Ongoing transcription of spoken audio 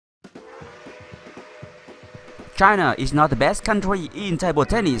China is not the best country in table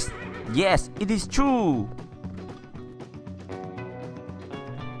tennis. Yes, it is true.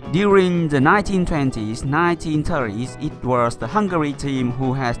 During the 1920s, 1930s, it was the Hungary team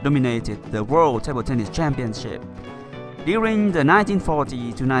who has dominated the World Table Tennis Championship. During the 1940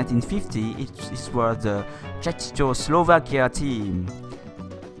 to 1950, it was the Czechoslovakia team.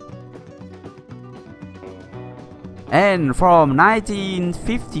 And from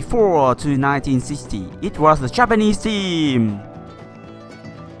 1954 to 1960, it was the Japanese team.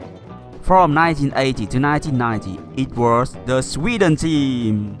 From 1980 to 1990, it was the Sweden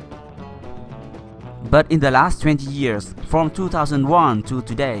team. But in the last 20 years, from 2001 to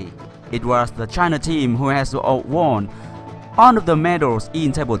today, it was the China team who has won all of the medals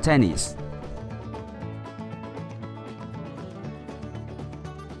in table tennis.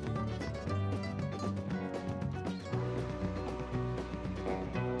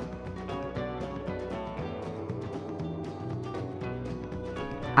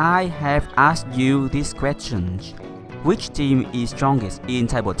 I have asked you these questions: which team is strongest in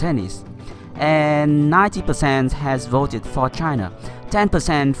table tennis? And 90% has voted for China,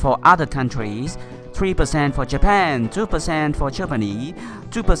 10% for other countries, 3% for Japan, 2% for Germany,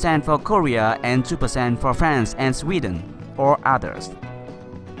 2% for Korea, and 2% for France and Sweden, or others.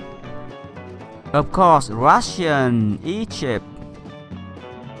 Of course, Russian, Egypt.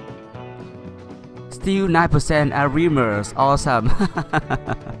 Still 9% are rumors. Awesome.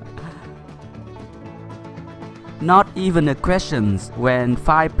 Not even a question when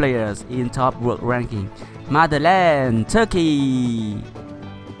 5 players in top world ranking. Motherland, Turkey.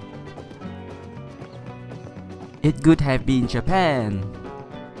 It could have been Japan.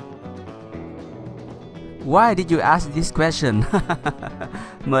 Why did you ask this question?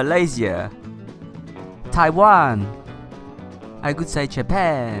 Malaysia, Taiwan. I could say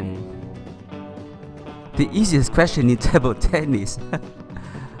Japan. The easiest question in table tennis.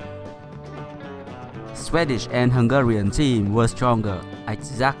 Swedish and Hungarian team were stronger.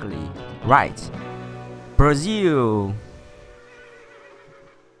 Exactly right. Brazil,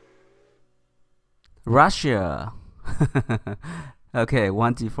 Russia. Okay,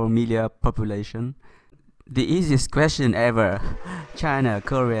 1-4 million population. The easiest question ever. China,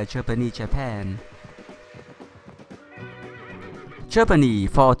 Korea, Germany, Japan. Germany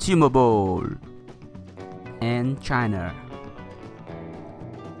for T-Mobile. And China.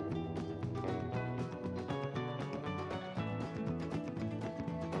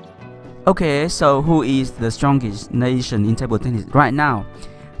 Okay, so who is the strongest nation in table tennis right now?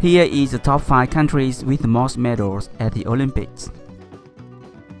 Here is the top 5 countries with the most medals at the Olympics.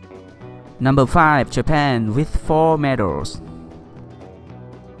 Number 5, Japan with 4 medals.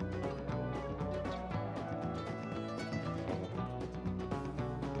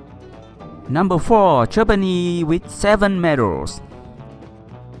 Number 4, Germany with 7 medals.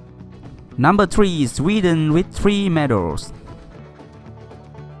 Number 3, Sweden with 3 medals.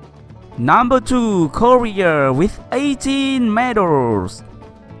 Number 2, Korea with 18 medals.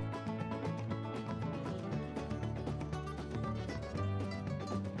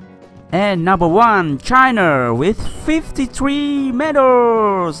 And number 1, China with 53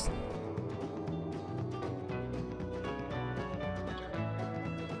 medals.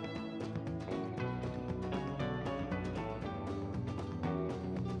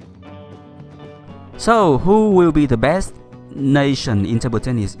 So, who will be the best nation in table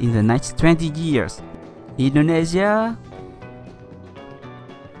tennis in the next 20 years? Indonesia,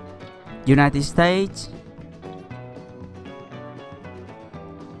 United States,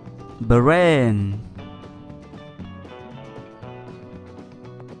 Bahrain,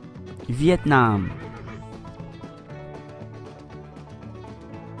 Vietnam,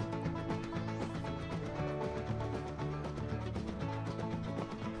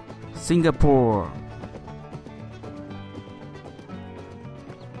 Singapore,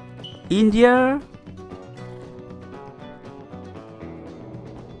 India,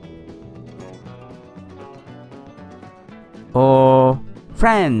 or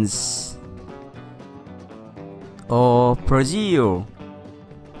France, or Brazil.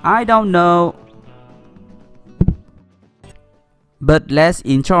 I don't know. But let's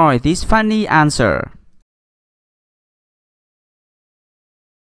enjoy this funny answer.